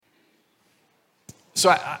So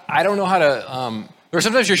I don't know how to, or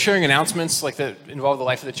sometimes you're sharing announcements like that involve the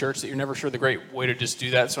life of the church that you're never sure the great way to just do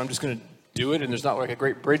that. So I'm just going to do it, and there's not like a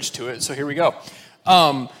great bridge to it. So here we go.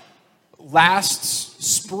 Last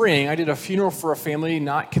spring, I did a funeral for a family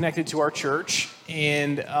not connected to our church,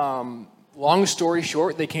 and long story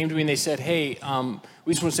short, they came to me and they said, hey,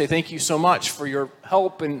 we just want to say thank you so much for your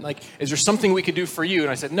help, and like, is there something we could do for you? And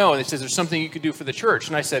I said, no. And they said, there's something you could do for the church.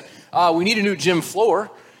 And I said, we need a new gym floor,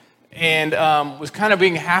 and was kind of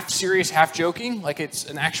being half serious, half joking, like it's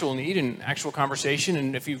an actual need and actual conversation.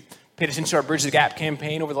 And if you've paid attention to our Bridge the Gap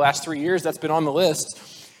campaign over the last 3 years, that's been on the list.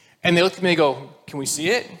 And they looked at me and go, can we see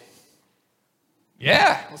it?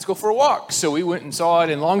 Yeah, let's go for a walk. So we went and saw it,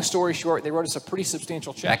 and long story short, they wrote us a pretty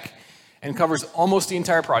substantial check and covers almost the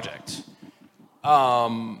entire project.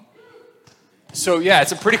 So yeah,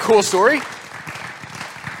 it's a pretty cool story.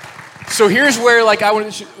 So here's where I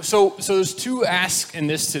wanted to, so there's two asks in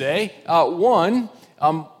this today. One,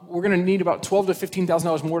 we're going to need about $12,000 to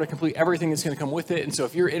 $15,000 more to complete everything that's going to come with it. And so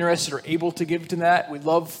if you're interested or able to give to that, we'd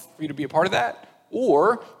love for you to be a part of that.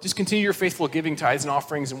 Or just continue your faithful giving tithes and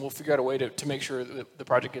offerings, and we'll figure out a way to make sure that the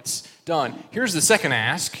project gets done. Here's the second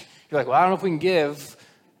ask. You're like, well, I don't know if we can give,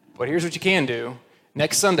 but here's what you can do.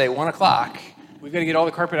 Next Sunday, 1 o'clock, we've got to get all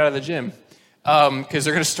the carpet out of the gym because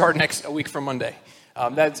they're going to start a week from Monday.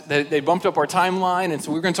 They bumped up our timeline, and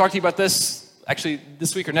so we're going to talk to you about this actually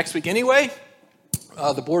this week or next week anyway.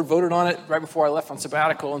 The board voted on it right before I left on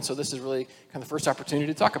sabbatical, and so this is really kind of the first opportunity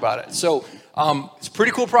to talk about it. So it's a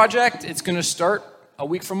pretty cool project. It's going to start a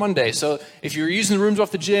week from Monday. So if you're using the rooms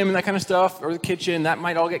off the gym and that kind of stuff, or the kitchen, that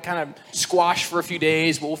might all get kind of squashed for a few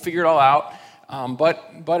days, but we'll figure it all out.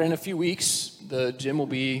 But in a few weeks, the gym will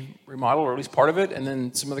be remodeled, or at least part of it, and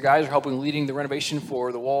then some of the guys are leading the renovation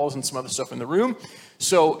for the walls and some other stuff in the room.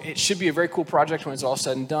 So it should be a very cool project when it's all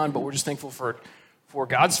said and done, but we're just thankful for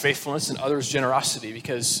God's faithfulness and others' generosity,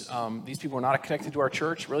 because these people are not connected to our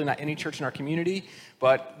church, really not any church in our community,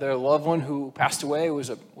 but their loved one who passed away was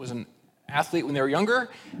an athlete when they were younger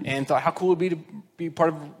and thought how cool it would be to be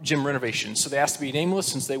part of gym renovation. So they asked to be nameless,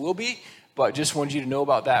 since they will be, but just wanted you to know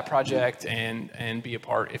about that project and be a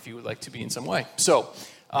part if you would like to be in some way. So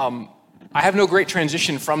I have no great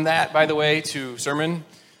transition from that, by the way, to sermon,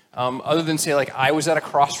 other than say I was at a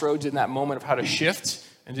crossroads in that moment of how to shift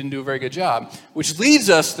and didn't do a very good job. Which leads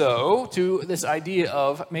us, though, to this idea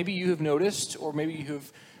of maybe you have noticed, or maybe you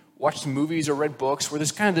have watched movies or read books, where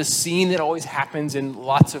there's kind of this scene that always happens in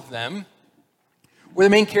lots of them, where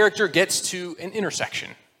the main character gets to an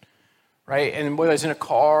intersection, right? And whether it's in a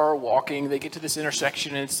car or walking, they get to this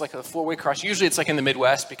intersection, and it's like a four-way cross. Usually it's in the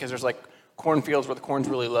Midwest, because there's cornfields where the corn's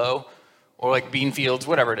really low, or bean fields,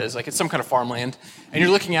 whatever it is. It's some kind of farmland. And you're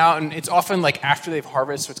looking out, and it's often after they've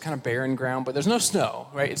harvested, so it's kind of barren ground, but there's no snow,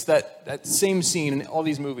 right? It's that same scene in all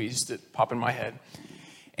these movies that pop in my head.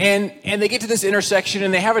 And they get to this intersection,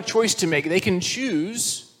 and they have a choice to make. They can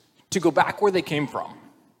choose to go back where they came from.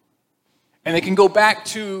 And they can go back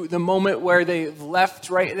to the moment where they've left,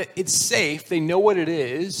 right? It's safe, they know what it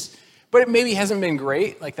is, but it maybe hasn't been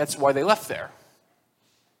great, that's why they left there.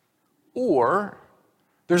 Or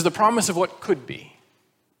there's the promise of what could be.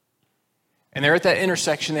 And they're at that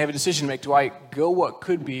intersection, they have a decision to make. Do I go what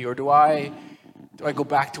could be, or do I go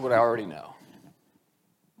back to what I already know?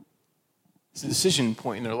 It's a decision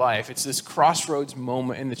point in their life. It's this crossroads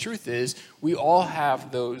moment, and the truth is, we all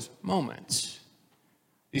have those moments.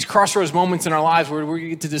 These crossroads moments in our lives where we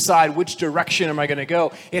get to decide which direction am I going to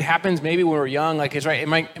go. It happens maybe when we're young,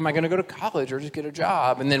 am I going to go to college or just get a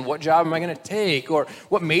job? And then what job am I going to take? Or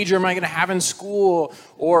what major am I going to have in school?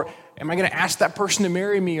 Or am I going to ask that person to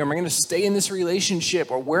marry me? Or am I going to stay in this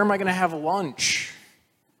relationship? Or where am I going to have lunch?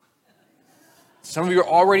 Some of you are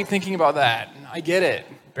already thinking about that. I get it.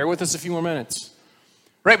 Bear with us a few more minutes.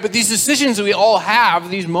 Right, but these decisions that we all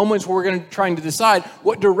have, these moments where we're trying to decide,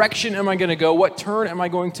 what direction am I going to go? What turn am I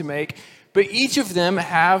going to make? But each of them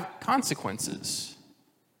have consequences.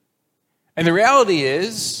 And the reality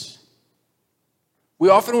is, we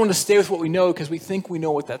often want to stay with what we know because we think we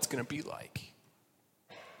know what that's going to be like.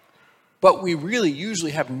 But we really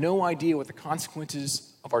usually have no idea what the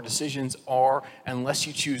consequences of our decisions are unless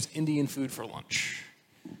you choose Indian food for lunch.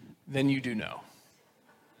 Then you do know.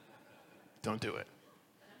 Don't do it.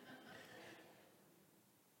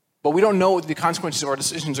 But we don't know what the consequences of our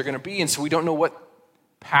decisions are going to be, and so we don't know what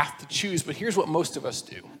path to choose. But here's what most of us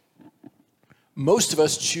do. Most of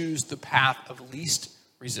us choose the path of least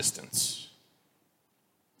resistance.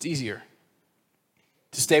 It's easier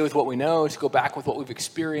to stay with what we know, to go back with what we've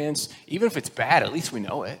experienced. Even if it's bad, at least we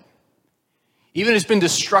know it. Even if it's been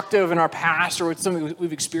destructive in our past or it's something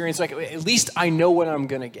we've experienced, at least I know what I'm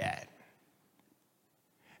going to get.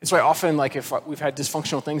 It's why often, like if we've had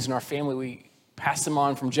dysfunctional things in our family, we pass them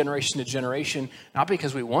on from generation to generation, not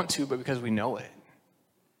because we want to, but because we know it.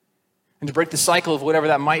 And to break the cycle of whatever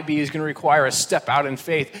that might be is going to require a step out in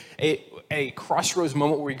faith, a crossroads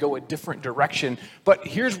moment where we go a different direction. But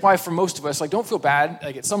here's why for most of us, like don't feel bad,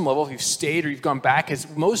 like at some level if you've stayed or you've gone back, is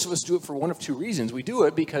most of us do it for one of two reasons. We do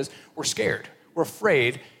it because we're scared, we're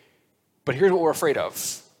afraid, but here's what we're afraid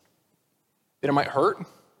of. That it might hurt,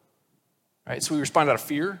 right? So we respond out of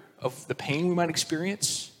fear of the pain we might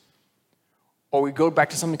experience, or we go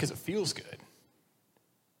back to something because it feels good.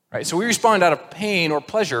 Right? So we respond out of pain or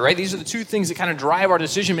pleasure, right? These are the two things that kind of drive our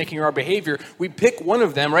decision-making or our behavior. We pick one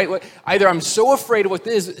of them, right? Either I'm so afraid of what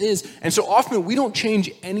this is, and so often we don't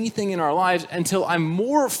change anything in our lives until I'm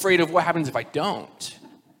more afraid of what happens if I don't.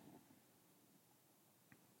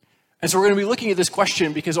 And so we're going to be looking at this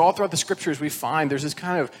question because all throughout the scriptures we find there's this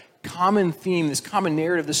kind of common theme, this common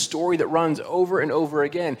narrative, this story that runs over and over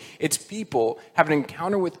again. It's people have an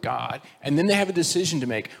encounter with God, and then they have a decision to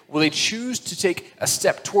make. Will they choose to take a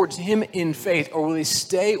step towards him in faith, or will they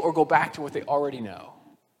stay or go back to what they already know?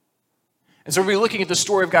 And so we'll be looking at the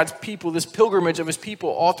story of God's people, this pilgrimage of his people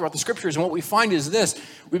all throughout the scriptures, and what we find is this.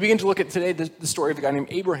 We begin to look at today the story of a guy named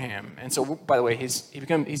Abraham. And so, by the way, he's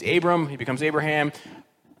Abram, he becomes Abraham.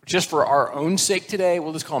 Just for our own sake today,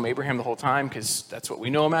 we'll just call him Abraham the whole time because that's what we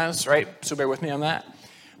know him as, right? So bear with me on that.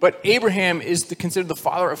 But Abraham is considered the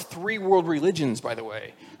father of three world religions, by the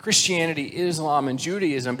way. Christianity, Islam, and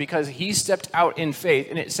Judaism, because he stepped out in faith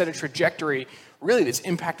and it set a trajectory really that's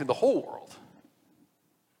impacted the whole world.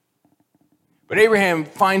 But Abraham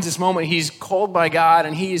finds this moment, he's called by God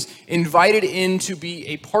and he's invited in to be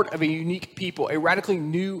a part of a unique people, a radically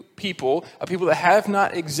new people, a people that have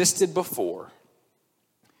not existed before.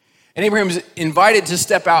 And Abraham's invited to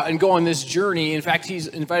step out and go on this journey. In fact, he's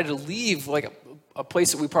invited to leave like a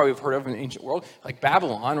place that we probably have heard of in the ancient world, like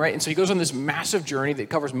Babylon, right? And so he goes on this massive journey that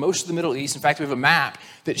covers most of the Middle East. In fact, we have a map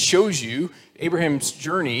that shows you Abraham's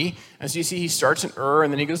journey. As you see, he starts in Ur,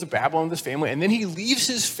 and then he goes to Babylon with his family, and then he leaves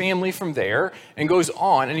his family from there and goes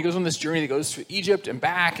on, and he goes on this journey that goes to Egypt and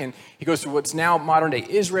back, and he goes to what's now modern-day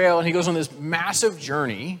Israel, and he goes on this massive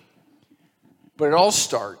journey. But it all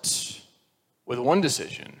starts with one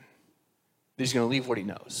decision. He's going to leave what he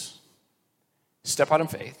knows. Step out in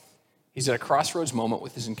faith. He's at a crossroads moment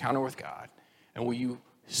with his encounter with God. And will you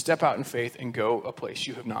step out in faith and go a place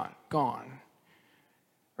you have not gone?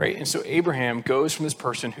 Right? And so Abraham goes from this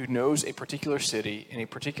person who knows a particular city in a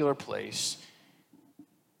particular place.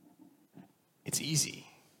 It's easy.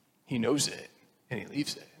 He knows it, and he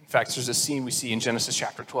leaves it. In fact, there's a scene we see in Genesis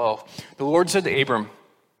chapter 12. The Lord said to Abram,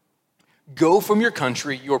 "Go from your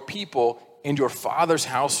country, your people, and your father's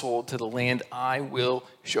household to the land I will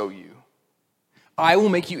show you. I will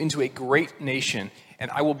make you into a great nation, and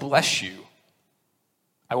I will bless you.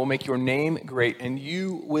 I will make your name great, and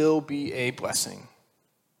you will be a blessing.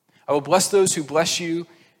 I will bless those who bless you,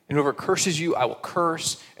 and whoever curses you, I will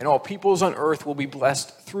curse, and all peoples on earth will be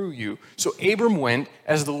blessed through you." So Abram went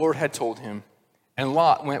as the Lord had told him, and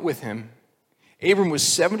Lot went with him. Abram was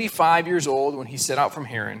 75 years old when he set out from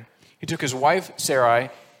Haran. He took his wife Sarai,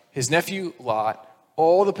 his nephew Lot,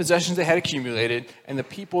 all the possessions they had accumulated, and the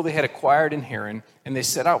people they had acquired in Haran, and they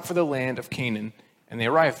set out for the land of Canaan, and they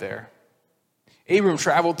arrived there. Abram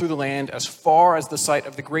traveled through the land as far as the site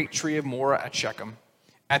of the great tree of Moreh at Shechem.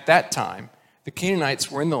 At that time, the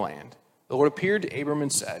Canaanites were in the land. The Lord appeared to Abram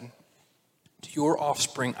and said, "To your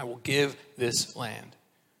offspring I will give this land."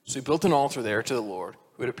 So he built an altar there to the Lord,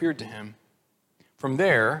 who had appeared to him. From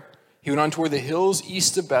there, he went on toward the hills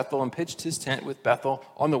east of Bethel and pitched his tent with Bethel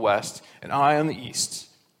on the west and Ai on the east.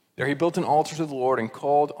 There he built an altar to the Lord and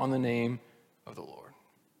called on the name of the Lord.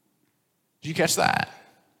 Did you catch that?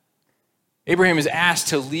 Abraham is asked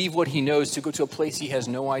to leave what he knows to go to a place he has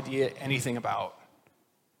no idea anything about.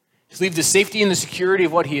 To leave the safety and the security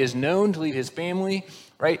of what he has known, to leave his family,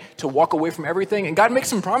 right? To walk away from everything. And God makes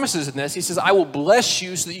some promises in this. He says, "I will bless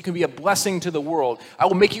you so that you can be a blessing to the world. I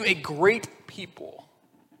will make you a great people."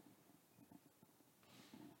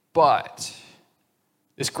 But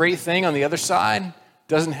this great thing on the other side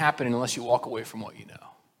doesn't happen unless you walk away from what you know.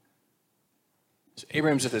 So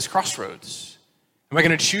Abraham's at this crossroads. Am I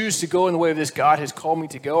going to choose to go in the way of this God has called me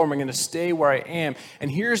to go, or am I going to stay where I am? And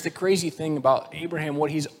here's the crazy thing about Abraham,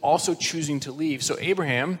 what he's also choosing to leave. So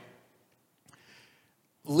Abraham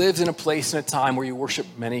lives in a place and a time where you worship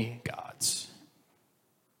many gods.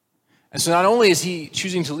 And so not only is he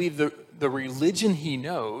choosing to leave the religion he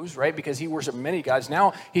knows, right, because he worshiped many gods,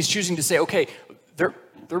 now he's choosing to say, okay,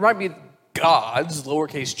 there might be gods,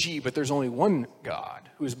 lowercase g, but there's only one God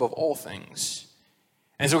who is above all things.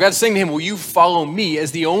 And so God's saying to him, will you follow me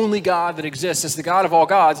as the only God that exists, as the God of all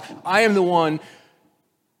gods? I am the one,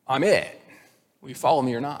 I'm it. Will you follow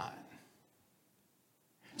me or not?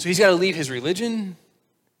 So he's got to leave his religion.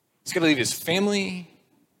 He's got to leave his family.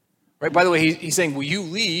 Right? By the way, he's saying, will you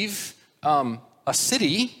leave a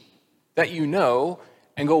city that you know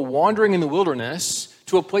and go wandering in the wilderness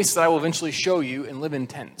to a place that I will eventually show you and live in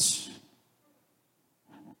tents?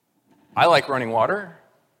 I like running water.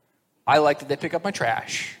 I like that they pick up my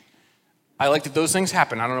trash. I like that those things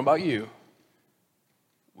happen. I don't know about you.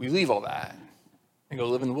 We leave all that and go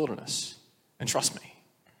live in the wilderness and trust me.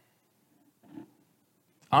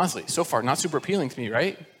 Honestly, so far, not super appealing to me,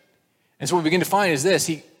 right? And so what we begin to find is this.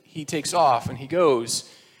 He takes off and he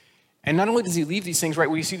goes. And not only does he leave these things, right?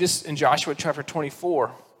 We see this in Joshua chapter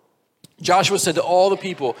 24. Joshua said to all the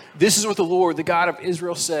people, this is what the Lord, the God of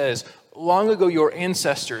Israel, says. Long ago, your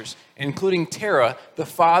ancestors, including Terah, the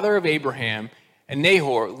father of Abraham, and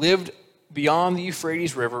Nahor, lived beyond the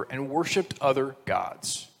Euphrates River and worshipped other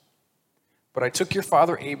gods. But I took your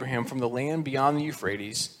father Abraham from the land beyond the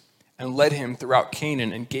Euphrates and led him throughout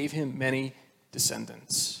Canaan and gave him many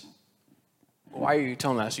descendants. Why are you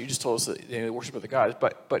telling us? You just told us that they worship other gods.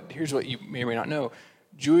 But here's what you may or may not know.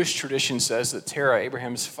 Jewish tradition says that Terah,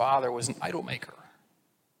 Abraham's father, was an idol maker.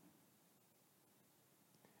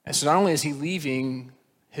 And so not only is he leaving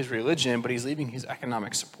his religion, but he's leaving his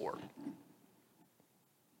economic support.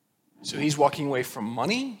 So he's walking away from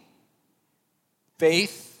money,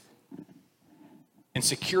 faith, and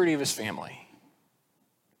security of his family.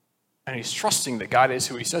 And he's trusting that God is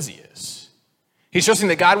who he says he is. He's trusting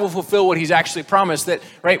that God will fulfill what he's actually promised. That,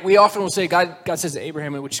 right, we often will say, God says to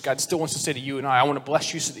Abraham, which God still wants to say to you and I want to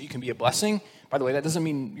bless you so that you can be a blessing. By the way, that doesn't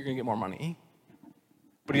mean you're going to get more money.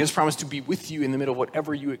 But he has promised to be with you in the middle of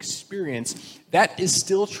whatever you experience. That is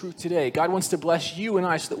still true today. God wants to bless you and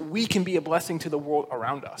I so that we can be a blessing to the world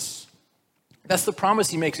around us. That's the promise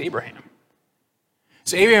he makes Abraham.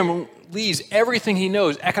 So Abraham leaves everything he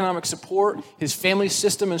knows, economic support, his family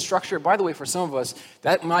system and structure. By the way, for some of us,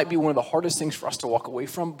 that might be one of the hardest things for us to walk away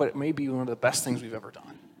from, but it may be one of the best things we've ever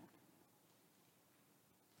done.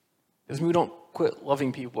 Doesn't mean we don't quit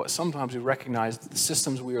loving people, but sometimes we recognize that the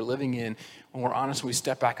systems we are living in, when we're honest and we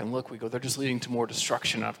step back and look, we go, they're just leading to more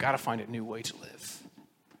destruction, and I've got to find a new way to live.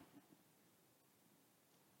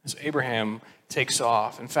 And so Abraham takes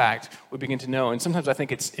off. In fact, we begin to know, and sometimes I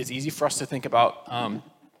think it's easy for us to think about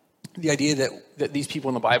the idea that these people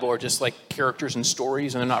in the Bible are just like characters and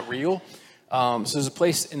stories and they're not real. So there's a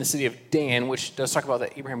place in the city of Dan, which does talk about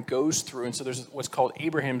that Abraham goes through, and so there's what's called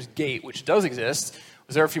Abraham's Gate, which does exist. I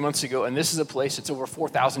was there a few months ago, and this is a place that's over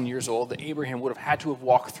 4,000 years old that Abraham would have had to have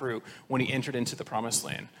walked through when he entered into the promised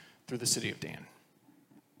land through the city of Dan.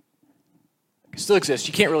 It still exists.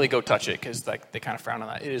 You can't really go touch it because they kind of frown on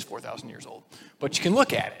that. It is 4,000 years old. But you can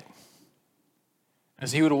look at it.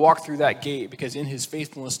 As he would have walked through that gate, because in his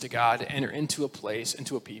faithfulness to God, to enter into a place,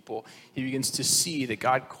 into a people, he begins to see that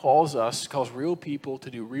God calls real people to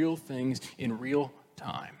do real things in real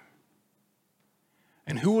time.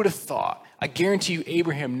 And who would have thought? I guarantee you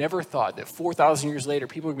Abraham never thought that 4,000 years later,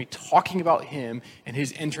 people would be talking about him and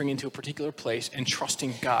his entering into a particular place and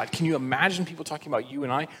trusting God. Can you imagine people talking about you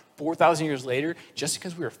and I 4,000 years later just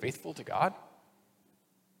because we were faithful to God?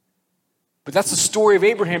 But that's the story of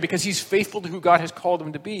Abraham because he's faithful to who God has called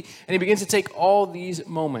him to be. And he begins to take all these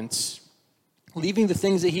moments, leaving the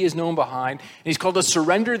things that he has known behind, and he's called to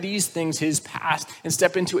surrender these things, his past, and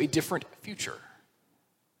step into a different future,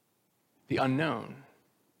 the unknown.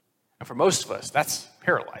 And for most of us, that's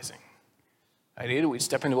paralyzing. The idea that we'd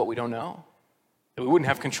step into what we don't know, that we wouldn't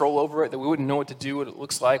have control over it, that we wouldn't know what to do, what it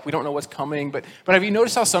looks like. We don't know what's coming. But have you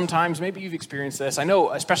noticed how sometimes, maybe you've experienced this, I know,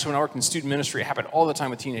 especially when I worked in student ministry, it happened all the time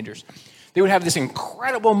with teenagers. They would have this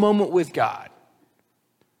incredible moment with God,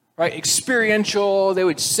 right? Experiential. They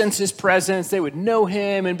would sense his presence. They would know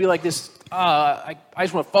him and be like this, I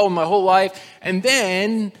just want to follow him my whole life. And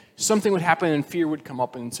then something would happen and fear would come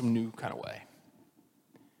up in some new kind of way.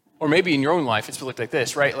 Or maybe in your own life, it's looked like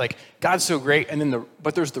this, right? Like, God's so great, and then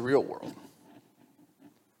but there's the real world.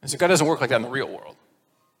 And so God doesn't work like that in the real world.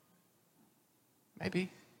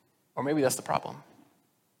 Maybe. Or maybe that's the problem.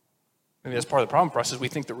 Maybe that's part of the problem for us is we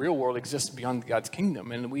think the real world exists beyond God's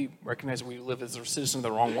kingdom, and we recognize that we live as a citizen of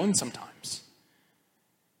the wrong one sometimes.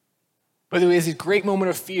 But there is a great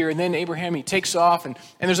moment of fear, and then Abraham, he takes off, and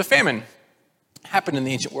there's a famine. Happened in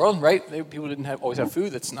the ancient world, right? People didn't always have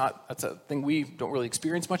food. That's a thing we don't really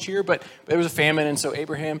experience much here, but there was a famine, and so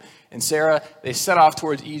Abraham and Sarah, they set off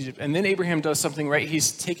towards Egypt, and then Abraham does something, right?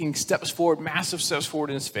 He's taking steps forward, massive steps forward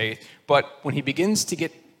in his faith, but when he begins to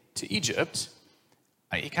get to Egypt,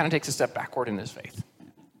 he kind of takes a step backward in his faith.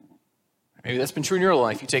 Maybe that's been true in your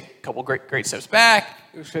life. You take a couple great steps back,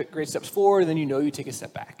 great steps forward, and then you take a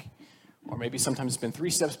step back. Or maybe sometimes it's been 3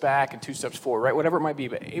 steps back and 2 steps forward, right? Whatever it might be,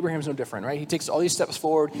 but Abraham's no different, right? He takes all these steps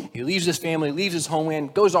forward, he leaves his family, leaves his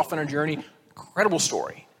homeland, goes off on a journey. Incredible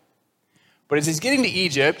story. But as he's getting to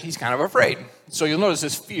Egypt, he's kind of afraid. So you'll notice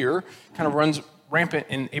this fear kind of runs rampant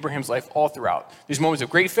in Abraham's life all throughout. There's moments of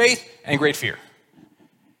great faith and great fear.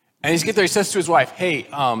 And he's get there, he says to his wife, hey,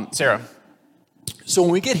 Sarah, so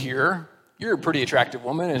when we get here, you're a pretty attractive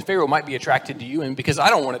woman, and Pharaoh might be attracted to you, and because I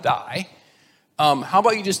don't want to die, how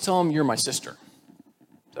about you just tell him you're my sister?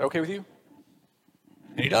 Is that okay with you?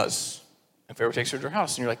 And he does. And Pharaoh takes her to her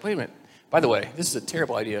house, and you're like, wait a minute. By the way, this is a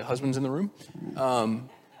terrible idea. Husbands in the room,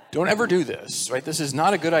 don't ever do this, right? This is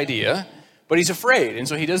not a good idea, but he's afraid. And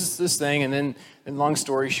so he does this thing, and then, long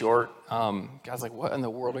story short, God's like, what in the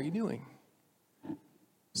world are you doing?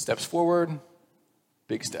 Steps forward,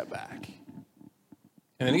 big step back.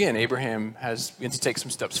 And then again, Abraham begins to take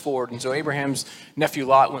some steps forward. And so Abraham's nephew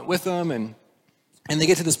Lot went with him, and they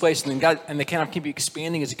get to this place, and they kind of keep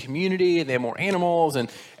expanding as a community, and they have more animals, and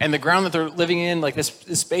the ground that they're living in, like this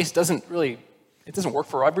space doesn't work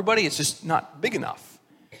for everybody. It's just not big enough.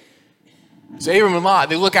 So Abram and Lot,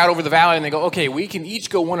 they look out over the valley, and they go, okay, we can each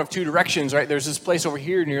go one of 2 directions, right? There's this place over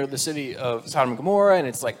here near the city of Sodom and Gomorrah, and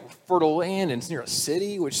it's like fertile land, and it's near a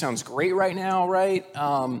city, which sounds great right now, right?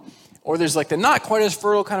 Or there's like the not quite as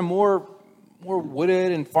fertile, kind of more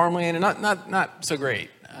wooded and farmland, and not so great.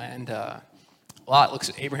 And Lot looks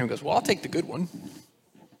at Abraham and goes, well, I'll take the good one.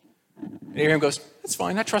 And Abraham goes, it's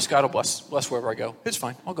fine. I trust God will bless wherever I go. It's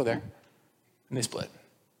fine. I'll go there. And they split.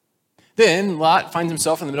 Then Lot finds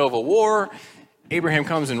himself in the middle of a war. Abraham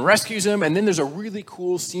comes and rescues him. And then there's a really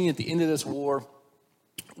cool scene at the end of this war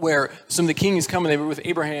where some of the kings come and they were with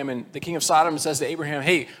Abraham. And the king of Sodom says to Abraham,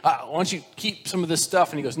 hey, why don't you keep some of this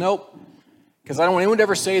stuff? And he goes, nope, because I don't want anyone to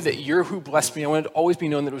ever say that you're who blessed me. I want it to always be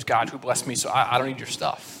known that it was God who blessed me, so I don't need your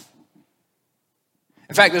stuff.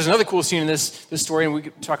 In fact, there's another cool scene in this story, and we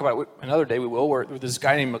could talk about it another day, we will, where there's this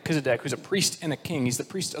guy named Melchizedek, who's a priest and a king. He's the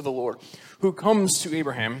priest of the Lord, who comes to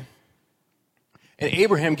Abraham, and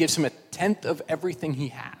Abraham gives him 1/10 of everything he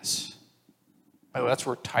has. By the way, that's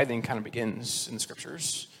where tithing kind of begins in the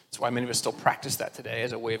scriptures. That's why many of us still practice that today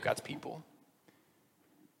as a way of God's people.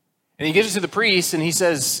 And he gives it to the priest, and he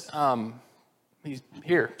says,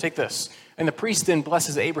 here, take this. And the priest then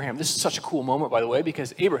blesses Abraham. This is such a cool moment, by the way,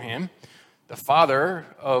 because Abraham, the father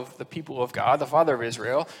of the people of God, the father of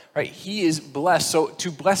Israel, right? He is blessed. So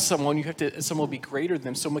to bless someone, someone will be greater than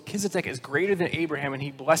them. So Melchizedek is greater than Abraham, and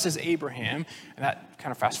he blesses Abraham. And that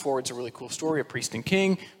kind of fast forwards a really cool story, a priest and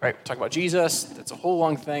king, right? Talk about Jesus. That's a whole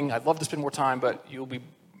long thing. I'd love to spend more time, but you'll be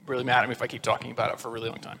really mad at me if I keep talking about it for a really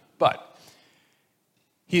long time. But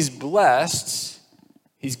he's blessed.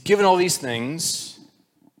 He's given all these things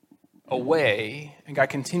away, and God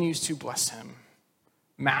continues to bless him.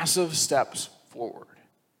 Massive steps forward.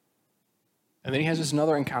 And then he has this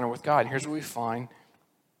another encounter with God. Here's what we find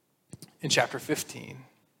in chapter 15.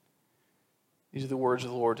 These are the words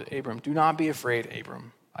of the Lord to Abram. Do not be afraid,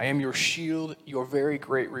 Abram. I am your shield, your very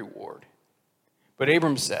great reward. But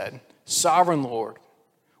Abram said, Sovereign Lord,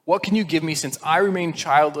 what can you give me since I remain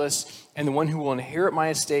childless, and the one who will inherit my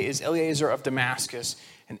estate is Eliezer of Damascus?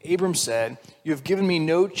 And Abram said, you have given me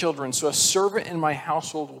no children, so a servant in my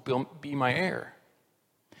household will be my heir.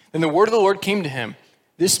 Then the word of the Lord came to him.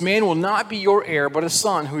 This man will not be your heir, but a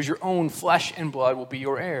son who is your own flesh and blood will be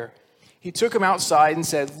your heir. He took him outside and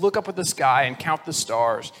said, look up at the sky and count the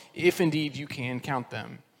stars, if indeed you can count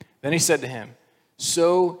them. Then he said to him,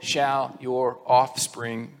 so shall your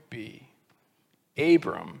offspring be.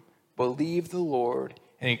 Abram believed the Lord,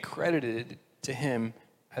 and he credited to him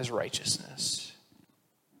as righteousness.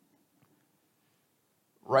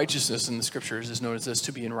 Righteousness in the scriptures is known as this,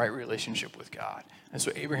 to be in right relationship with God. And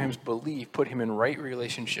so Abraham's belief put him in right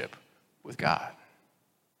relationship with God.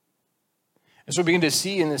 And so we begin to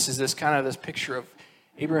see in this is this kind of this picture of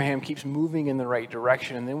Abraham keeps moving in the right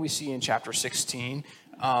direction. And then we see in chapter 16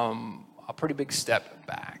 a pretty big step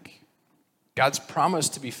back. God's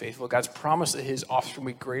promised to be faithful. God's promised that his offspring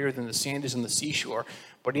will be greater than the sand is on the seashore.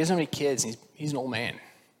 But he doesn't have any kids, and he's an old man.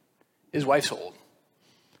 His wife's old.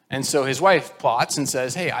 And so his wife plots and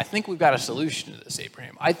says, hey, I think we've got a solution to this,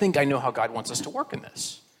 Abraham. I think I know how God wants us to work in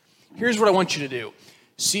this. Here's what I want you to do.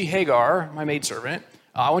 See Hagar, my maidservant.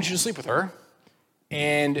 I want you to sleep with her.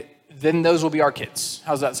 And then those will be our kids.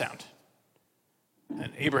 How's that sound?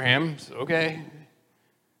 And Abraham said, okay.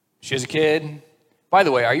 She has a kid. By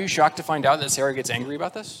the way, are you shocked to find out that Sarah gets angry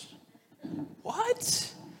about this?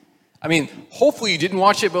 What? I mean, hopefully you didn't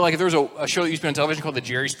watch it, but like if there was a show that used to be on television called The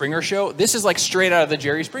Jerry Springer Show, this is like straight out of The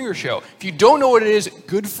Jerry Springer Show. If you don't know what it is,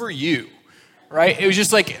 good for you. right? It was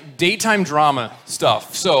just like daytime drama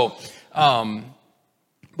stuff. So,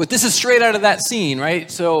 but this is straight out of that scene, right?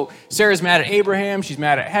 So Sarah's mad at Abraham. She's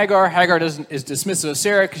mad at Hagar. Hagar is dismissive of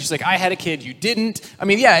Sarah because she's like, I had a kid, you didn't. I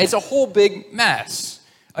mean, yeah, it's a whole big mess.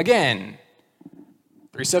 Again,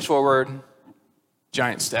 3 steps forward,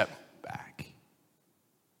 giant step back.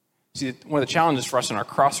 See, one of the challenges for us in our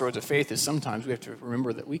crossroads of faith is sometimes we have to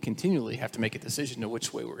remember that we continually have to make a decision to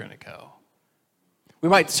which way we're going to go. We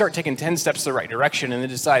might start taking 10 steps the right direction and then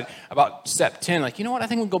decide about step 10, like, you know what, I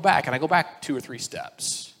think we'll go back. And I go back 2 or 3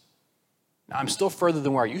 steps. Now, I'm still further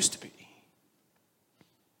than where I used to be.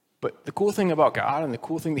 But the cool thing about God and the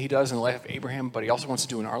cool thing that he does in the life of Abraham, but he also wants to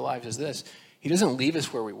do in our lives is this. He doesn't leave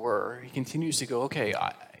us where we were. He continues to go, okay,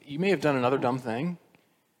 you may have done another dumb thing,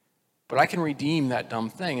 but I can redeem that dumb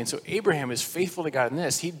thing. And so Abraham is faithful to God in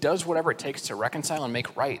this. He does whatever it takes to reconcile and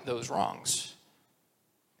make right those wrongs.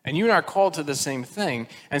 And you and I are called to the same thing.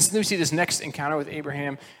 And so then we see this next encounter with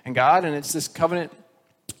Abraham and God, and it's this covenant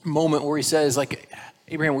moment where he says, like,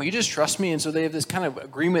 Abraham, will you just trust me? And so they have this kind of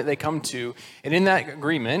agreement they come to. And in that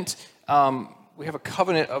agreement, we have a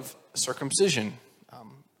covenant of circumcision.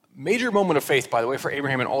 Major moment of faith, by the way, for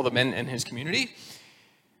Abraham and all the men in his community.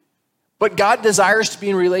 But God desires to be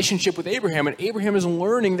in relationship with Abraham, and Abraham is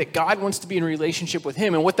learning that God wants to be in relationship with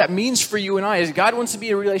him. And what that means for you and I is God wants to be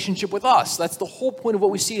in relationship with us. That's the whole point of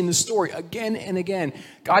what we see in this story again and again.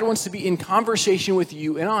 God wants to be in conversation with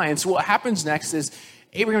you and I. And so what happens next is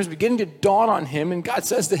Abraham is beginning to dawn on him, and God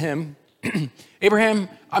says to him, Abraham,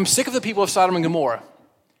 I'm sick of the people of Sodom and Gomorrah.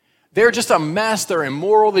 They're just a mess. They're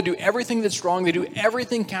immoral. They do everything that's wrong. They do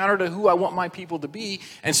everything counter to who I want my people to be.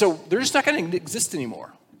 And so they're just not going to exist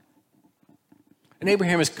anymore. And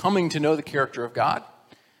Abraham is coming to know the character of God.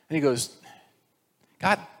 And he goes,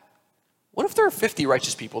 God, what if there are 50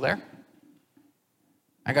 righteous people there?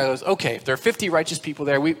 And God goes, okay, if there are 50 righteous people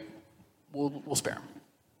there, we'll spare them.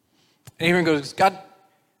 And Abraham goes, God,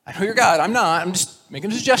 I know you're God. I'm not. I'm just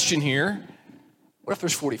making a suggestion here. What if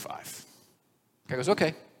there's 45? God goes,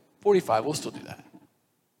 okay, 45. We'll still do that.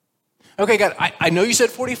 Okay, God, I know you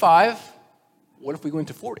said 45. What if we went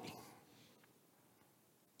to 40?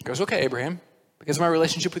 He goes, okay, Abraham. Because of my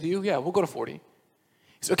relationship with you, yeah, we'll go to 40. He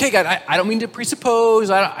says, okay, God, I don't mean to presuppose.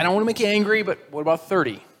 I don't want to make you angry, but what about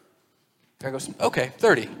 30? God goes, okay,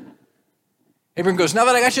 30. Abraham goes, now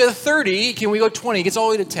that I got you to 30, can we go 20? He gets all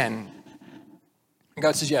the way to 10. And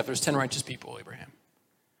God says, yeah, if there's 10 righteous people, Abraham.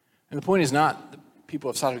 And the point is not the people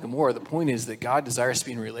of Sodom and Gomorrah. The point is that God desires to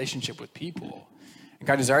be in relationship with people. And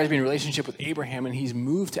God desires to be in relationship with Abraham, and he's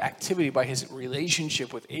moved to activity by his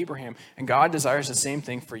relationship with Abraham. And God desires the same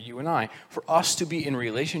thing for you and I, for us to be in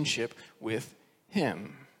relationship with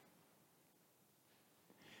him.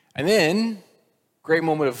 And then, great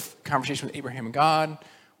moment of conversation with Abraham and God.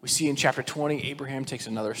 We see in chapter 20, Abraham takes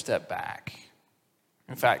another step back.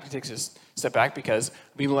 In fact, he takes a step back because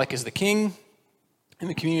Abimelech is the king in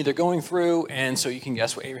the community they're going through, and so you can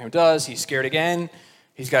guess what Abraham does. He's scared again.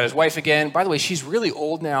 He's got his wife again. By the way, she's really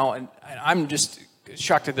old now, and I'm just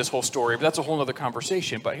shocked at this whole story, but that's a whole other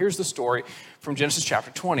conversation. But here's the story from Genesis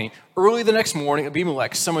chapter 20. Early the next morning,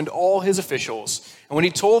 Abimelech summoned all his officials, and when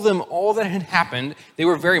he told them all that had happened, they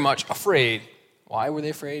were very much afraid. Why were they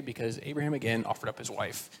afraid? Because Abraham again offered up his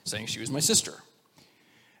wife, saying she was my sister.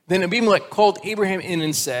 Then Abimelech called Abraham in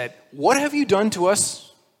and said, what have you done to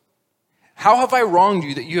us? How have I wronged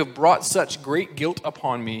you that you have brought such great guilt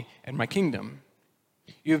upon me and my kingdom?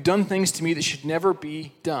 You have done things to me that should never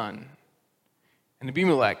be done. And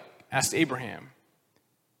Abimelech asked Abraham,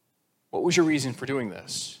 what was your reason for doing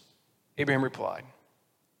this? Abraham replied,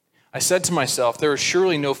 I said to myself, there is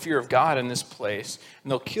surely no fear of God in this place,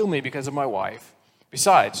 and they'll kill me because of my wife.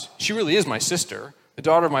 Besides, she really is my sister, the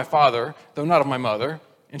daughter of my father, though not of my mother,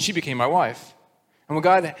 and she became my wife. And when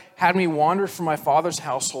God had me wander from my father's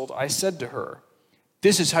household, I said to her,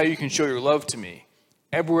 this is how you can show your love to me.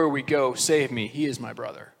 Everywhere we go, save me. He is my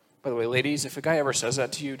brother. By the way, ladies, if a guy ever says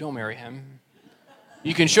that to you, don't marry him.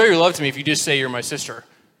 You can show your love to me if you just say you're my sister.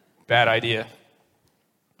 Bad idea.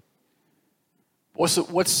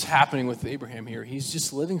 What's happening with Abraham here? He's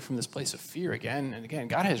just living from this place of fear again and again.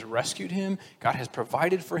 God has rescued him. God has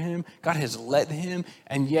provided for him. God has led him.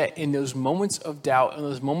 And yet in those moments of doubt, in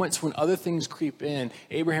those moments when other things creep in,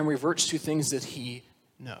 Abraham reverts to things that he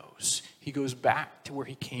knows. He goes back to where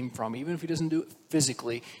he came from. Even if he doesn't do it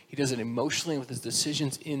physically, he does it emotionally with his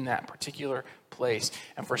decisions in that particular place.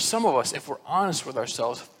 And for some of us, if we're honest with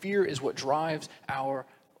ourselves, fear is what drives our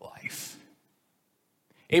life.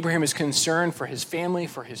 Abraham is concerned for his family,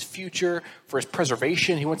 for his future, for his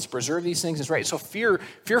preservation. He wants to preserve these things. Right? So fear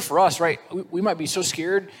for us, right? We might be so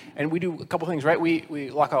scared, and we do a couple things, right? We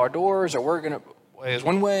lock all our doors, or we're going to, there's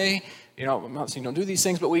one way. I'm not saying don't do these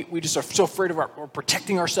things, but we just are so afraid of we're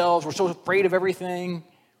protecting ourselves. We're so afraid of everything.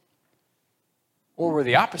 Or we're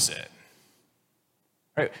the opposite.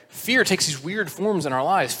 Right? Fear takes these weird forms in our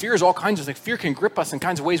lives. Fear is all kinds of things. Fear can grip us in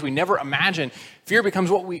kinds of ways we never imagined. Fear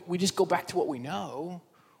becomes what we just go back to what we know,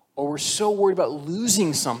 or we're so worried about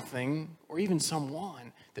losing something or even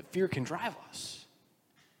someone that fear can drive us.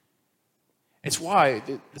 It's why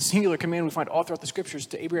the singular command we find all throughout the scriptures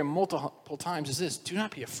to Abraham multiple times is this: do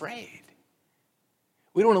not be afraid.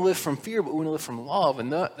 We don't want to live from fear, but we want to live from love,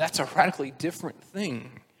 and that's a radically different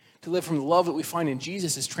thing. To live from the love that we find in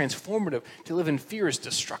Jesus is transformative. To live in fear is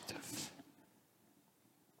destructive.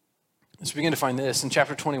 Let's begin to find this in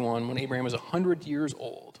chapter 21 when Abraham was 100 years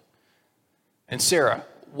old and Sarah,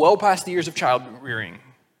 well past the years of child rearing.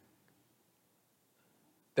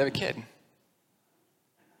 They have a kid.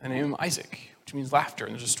 And they name him Isaac, which means laughter.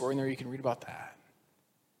 And there's a story in there you can read about that.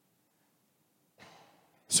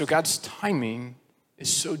 So God's timing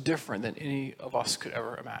is so different than any of us could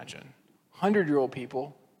ever imagine. 100-year-old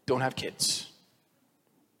people don't have kids.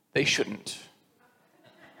 They shouldn't.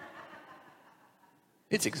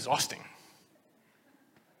 It's exhausting.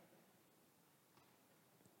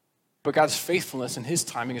 But God's faithfulness and his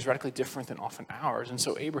timing is radically different than often ours. And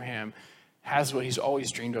so Abraham has what he's always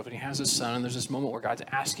dreamed of, and he has his son, and there's this moment where God's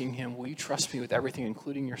asking him, will you trust me with everything,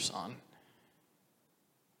 including your son?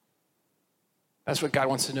 That's what God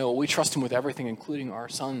wants to know. Will we trust him with everything, including our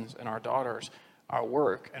sons and our daughters, our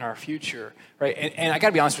work and our future, right? And I got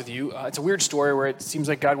to be honest with you, it's a weird story where it seems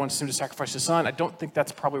like God wants him to sacrifice his son. I don't think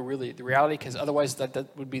that's probably really the reality, because otherwise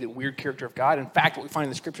that would be the weird character of God. In fact, what we find in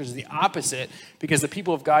the scriptures is the opposite, because the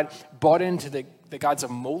people of God bought into the gods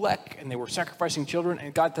of Molech, and they were sacrificing children,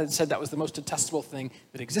 and God said that was the most detestable thing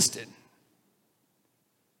that existed.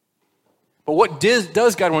 But what does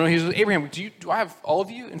God want to know? He says, Abraham, do I have all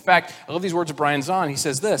of you? In fact, I love these words of Brian Zahn. He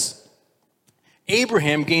says this: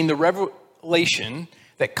 Abraham gained the revelation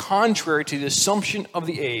that contrary to the assumption of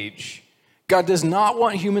the age, God does not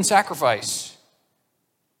want human sacrifice.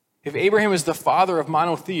 If Abraham is the father of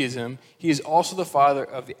monotheism, he is also the father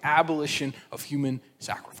of the abolition of human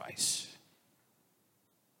sacrifice.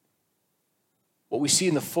 What we see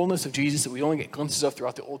in the fullness of Jesus that we only get glimpses of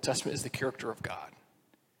throughout the Old Testament is the character of God.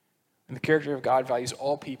 And the character of God values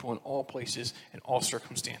all people in all places and all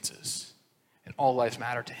circumstances. And all lives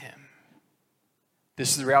matter to him.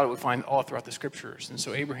 This is the reality we find all throughout the scriptures. And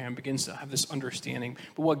so Abraham begins to have this understanding.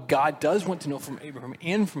 But what God does want to know from Abraham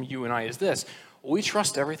and from you and I is this: will we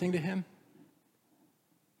trust everything to him?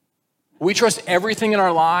 Will we trust everything in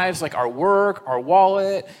our lives, like our work, our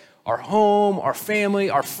wallet, our home, our family,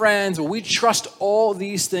 our friends? Will we trust all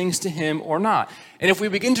these things to him or not? And if we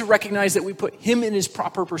begin to recognize that we put him in his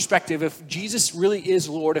proper perspective, if Jesus really is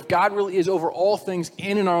Lord, if God really is over all things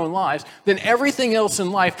and in our own lives, then everything else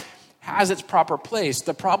in life has its proper place.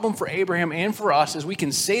 The problem for Abraham and for us is we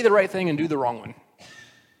can say the right thing and do the wrong one.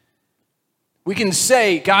 We can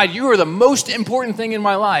say, God, you are the most important thing in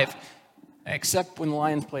my life, except when the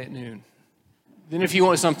Lions play at noon. Then if you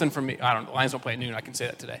want something from me, I don't know, the Lions don't play at noon, I can say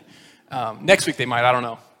that today. Next week they might, I don't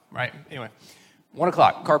know, right? Anyway, 1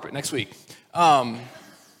 o'clock, carpet, next week. It's a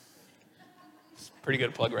pretty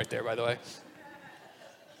good plug right there, by the way.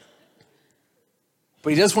 But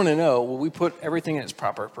he does want to know, will we put everything in its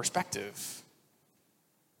proper perspective?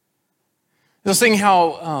 I was thinking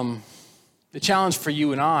how the challenge for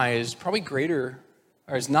you and I is probably greater,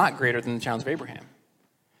 or is not greater than the challenge of Abraham.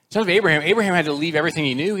 The challenge of Abraham had to leave everything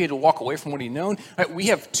he knew. He had to walk away from what he'd known. Right? We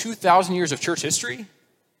have 2,000 years of church history.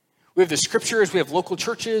 We have the scriptures, we have local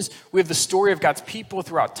churches, we have the story of God's people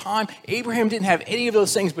throughout time. Abraham didn't have any of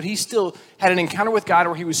those things, but he still had an encounter with God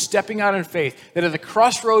where he was stepping out in faith, that at the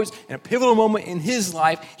crossroads, in a pivotal moment in his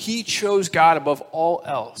life, he chose God above all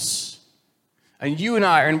else. And you and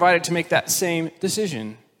I are invited to make that same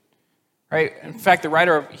decision. Right? In fact, the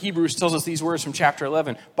writer of Hebrews tells us these words from chapter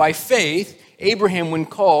 11. By faith, Abraham, when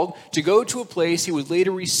called to go to a place he would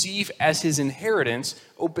later receive as his inheritance,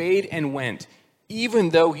 obeyed and went, even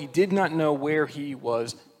though he did not know where he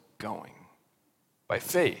was going. By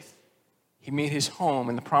faith, he made his home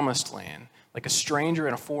in the promised land, like a stranger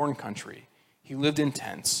in a foreign country. He lived in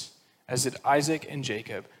tents, as did Isaac and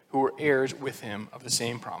Jacob, who were heirs with him of the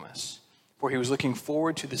same promise. For he was looking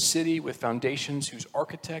forward to the city with foundations, whose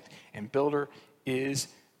architect and builder is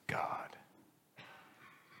God.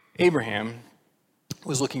 Abraham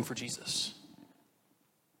was looking for Jesus.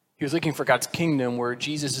 He was looking for God's kingdom, where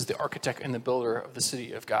Jesus is the architect and the builder of the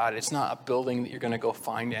city of God. It's not a building that you're going to go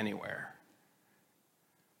find anywhere,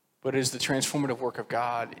 but it is the transformative work of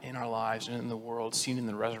God in our lives and in the world, seen in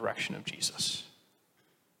the resurrection of Jesus.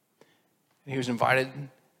 And he was invited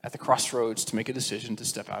at the crossroads to make a decision to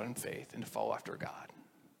step out in faith and to follow after God.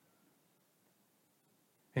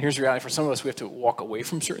 And here's the reality. For some of us, we have to walk away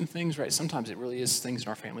from certain things, right? Sometimes it really is things in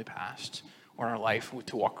our family past or in our life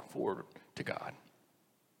to walk forward to God.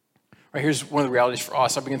 Right, here's one of the realities for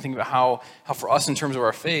us. I've been thinking about how for us in terms of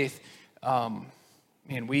our faith, we all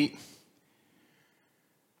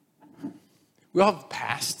have the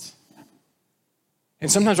past.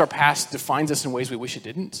 And sometimes our past defines us in ways we wish it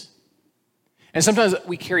didn't. And sometimes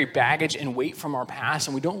we carry baggage and weight from our past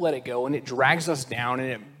and we don't let it go, and it drags us down and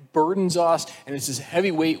it burdens us, and it's this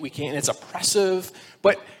heavy weight we can't, and it's oppressive.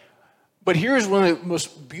 But here's one of the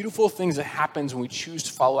most beautiful things that happens when we choose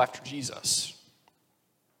to follow after Jesus.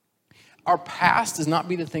 Our past does not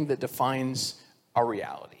be the thing that defines our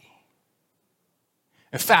reality.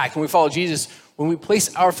 In fact, when we follow Jesus, when we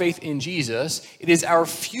place our faith in Jesus, it is our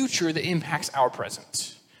future that impacts our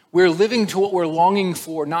present. We're living to what we're longing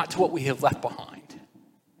for, not to what we have left behind.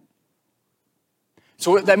 So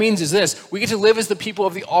what that means is this: we get to live as the people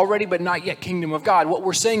of the already but not yet kingdom of God. What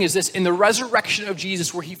we're saying is this: in the resurrection of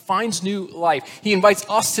Jesus, where he finds new life, he invites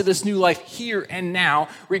us to this new life here and now,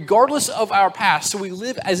 regardless of our past. So we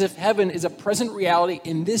live as if heaven is a present reality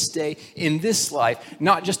in this day, in this life,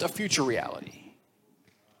 not just a future reality.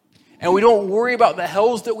 And we don't worry about the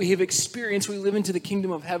hells that we have experienced. We live into the kingdom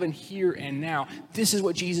of heaven here and now. This is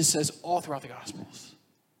what Jesus says all throughout the Gospels.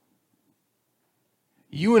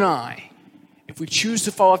 You and I, if we choose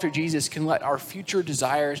to follow after Jesus, can let our future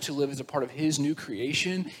desires to live as a part of his new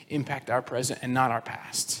creation impact our present and not our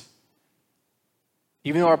past.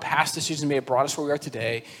 Even though our past decisions may have brought us where we are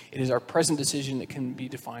today, it is our present decision that can be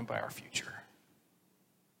defined by our future.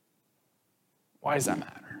 Why does that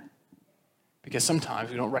matter? Because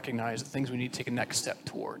sometimes we don't recognize the things we need to take a next step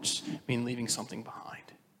towards, mean leaving something behind.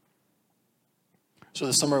 So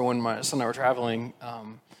this summer when my son and I were traveling,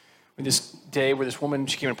 this day where this woman,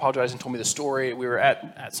 she came and apologized and told me the story. We were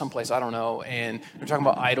at some place, I don't know, and we were talking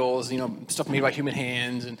about idols, stuff made by human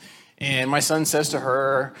hands. And my son says to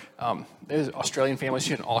her, there's an Australian family,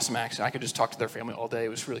 she had an awesome accent. I could just talk to their family all day. It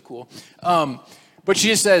was really cool. But she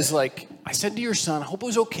just says, I said to your son, I hope it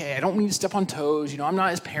was okay. I don't mean to step on toes. I'm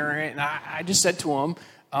not his parent. And I just said to him,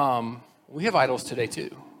 we have idols today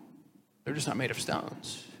too. They're just not made of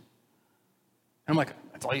stones. And I'm like,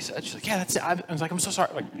 that's all you said? She's like, yeah, that's it. I was like, I'm so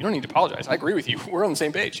sorry. You don't need to apologize. I agree with you. We're on the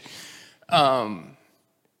same page. And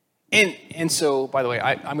so, by the way,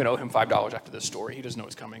 I'm going to owe him $5 after this story. He doesn't know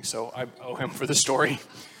it's coming, so I owe him for the story.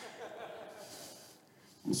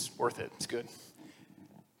 It's worth it. It's good.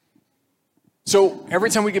 So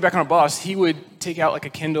every time we get back on a bus, he would take out a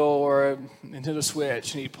Kindle or a Nintendo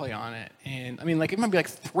Switch and he'd play on it. And it might be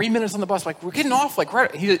 3 minutes on the bus. We're getting off.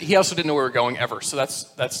 Right. He also didn't know where we were going ever. So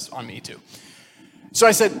that's on me too. So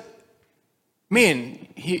I said, man,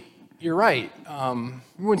 you're right. Remember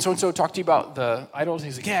when so-and-so talked to you about the idols?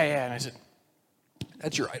 He's like, yeah. And I said,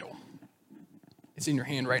 that's your idol. It's in your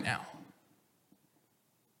hand right now.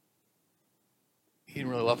 He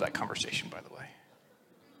didn't really love that conversation, by the way.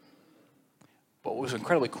 But what was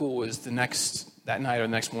incredibly cool was that night or the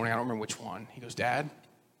next morning, I don't remember which one, he goes, Dad,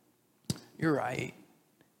 you're right.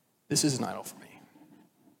 This is an idol for me.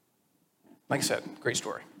 Like I said, great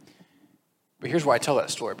story. But here's why I tell that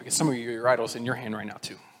story, because some of your idol's in your hand right now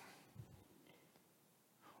too.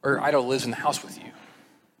 Or your idol lives in the house with you.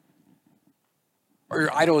 Or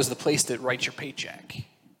your idol is the place that writes your paycheck.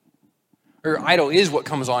 Or your idol is what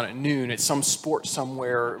comes on at noon at some sport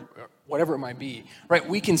somewhere, whatever it might be, right?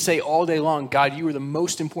 We can say all day long, God, you are the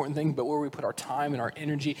most important thing, but where we put our time and our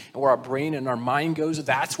energy and where our brain and our mind goes,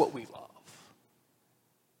 that's what we love.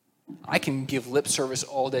 I can give lip service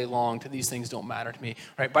all day long to these things don't matter to me,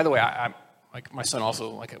 right? By the way, I'm my son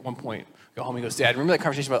also, at one point, go home, he goes, Dad, remember that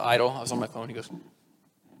conversation about idol? I was on my phone, he goes,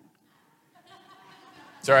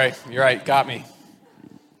 it's all right, you're right, got me.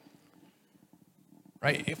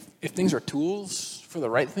 Right? If things are tools for the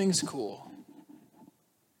right things, cool.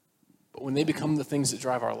 But when they become the things that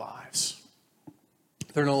drive our lives,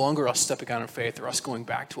 they're no longer us stepping out in faith or us going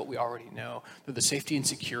back to what we already know. They're the safety and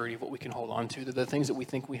security of what we can hold on to. They're the things that we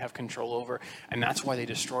think we have control over, and that's why they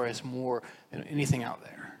destroy us more than anything out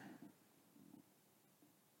there.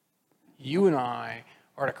 You and I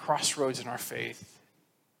are at a crossroads in our faith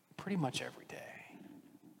pretty much every day.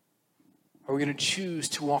 Are we going to choose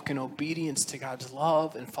to walk in obedience to God's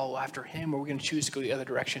love and follow after him, or are we going to choose to go the other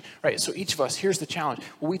direction? Right, so each of us, here's the challenge.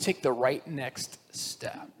 Will we take the right next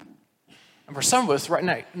step? And for some of us, the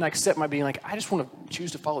right next step might be I just want to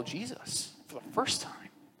choose to follow Jesus for the first time.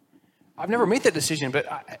 I've never made that decision, but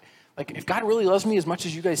Like, if God really loves me as much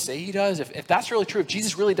as you guys say he does, if that's really true, if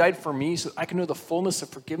Jesus really died for me so I can know the fullness of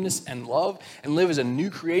forgiveness and love and live as a new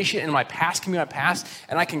creation and my past can be my past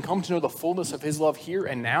and I can come to know the fullness of his love here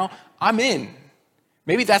and now, I'm in.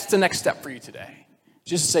 Maybe that's the next step for you today.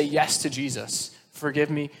 Just say yes to Jesus. Forgive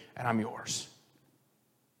me and I'm yours.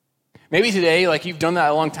 Maybe today, like you've done that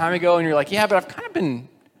a long time ago and you're like, yeah, but I've kind of been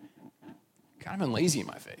lazy in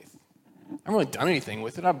my faith. I haven't really done anything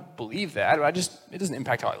with it. I believe that. It doesn't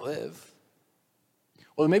impact how I live.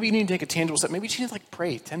 Well, maybe you need to take a tangible step. Maybe you need to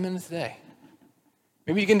pray 10 minutes a day.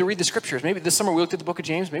 Maybe you begin to read the scriptures. Maybe this summer we looked at the book of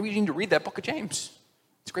James. Maybe you need to read that book of James.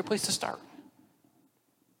 It's a great place to start.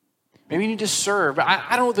 Maybe you need to serve. I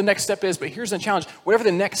don't know what the next step is, but here's the challenge. Whatever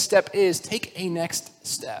the next step is, take a next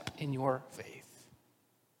step in your faith.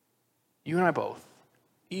 You and I both,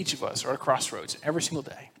 each of us are at a crossroads every single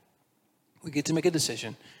day. We get to make a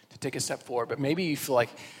decision to take a step forward, but maybe you feel like,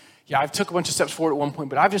 yeah, I've took a bunch of steps forward at one point,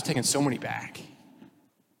 but I've just taken so many back.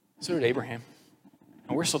 So did Abraham.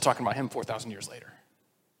 And we're still talking about him 4,000 years later.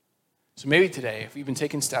 So maybe today, if you've been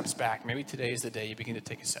taking steps back, maybe today is the day you begin to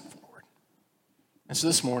take a step forward. And so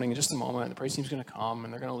this morning, in just a moment, the praise team's going to come,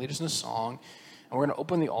 and they're going to lead us in a song, and we're going to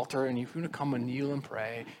open the altar, and you're going to come and kneel and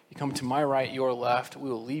pray. You come to my right, your left. We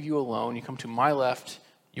will leave you alone. You come to my left,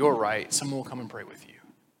 your right. Someone will come and pray with you.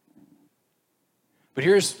 But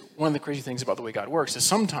here's one of the crazy things about the way God works is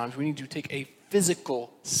sometimes we need to take a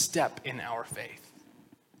physical step in our faith,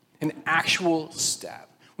 an actual step.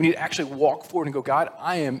 We need to actually walk forward and go, God,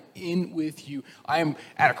 I am in with you. I am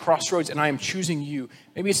at a crossroads and I am choosing you.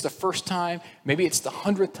 Maybe it's the first time, maybe it's the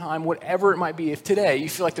 100th time, whatever it might be. If today you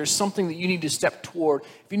feel like there's something that you need to step toward,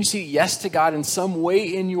 if you need to say yes to God in some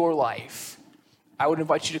way in your life, I would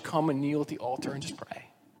invite you to come and kneel at the altar and just pray.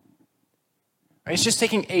 It's just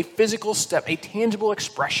taking a physical step, a tangible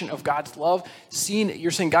expression of God's love.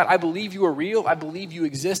 You're saying, God, I believe you are real. I believe you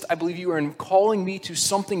exist. I believe you are calling me to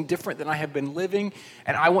something different than I have been living,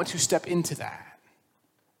 and I want to step into that.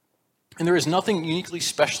 And there is nothing uniquely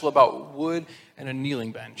special about wood and a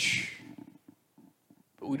kneeling bench.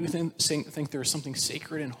 But we do think there is something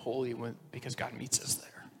sacred and holy because God meets us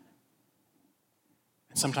there.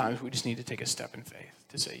 And sometimes we just need to take a step in faith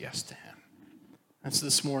to say yes to him. And so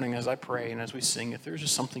this morning, as I pray and as we sing, if there's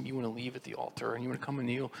just something you want to leave at the altar and you want to come and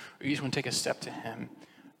kneel, or you just want to take a step to him,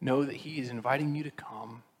 know that he is inviting you to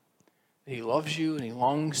come, that he loves you and he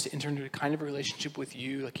longs to enter into a kind of relationship with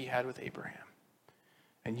you like he had with Abraham.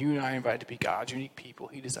 And you and I are invited to be God's unique people.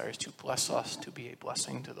 He desires to bless us, to be a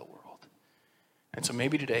blessing to the world. And so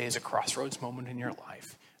maybe today is a crossroads moment in your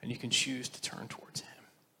life, and you can choose to turn towards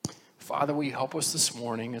him. Father, will you help us this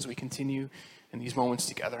morning as we continue in these moments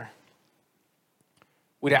together?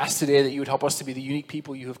 We'd ask today that you would help us to be the unique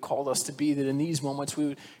people you have called us to be, that in these moments we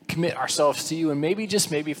would commit ourselves to you. And maybe,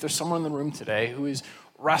 just maybe, if there's someone in the room today who is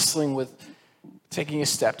wrestling with taking a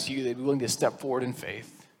step to you, they'd be willing to step forward in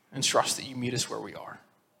faith and trust that you meet us where we are.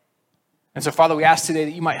 And so, Father, we ask today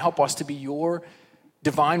that you might help us to be your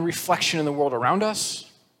divine reflection in the world around us,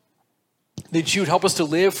 that you would help us to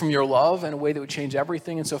live from your love in a way that would change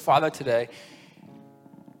everything. And so, Father, today,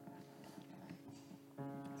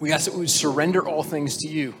 we ask that we would surrender all things to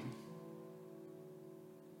you.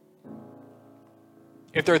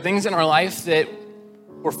 If there are things in our life that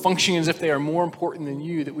we're functioning as if they are more important than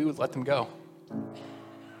you, that we would let them go.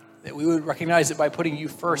 That we would recognize that by putting you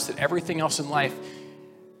first, that everything else in life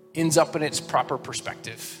ends up in its proper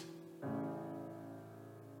perspective.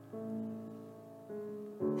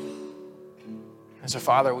 And so,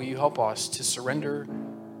 Father, will you help us to surrender,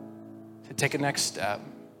 to take a next step,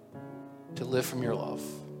 to live from your love?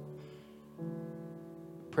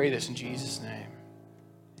 Pray this in Jesus' name.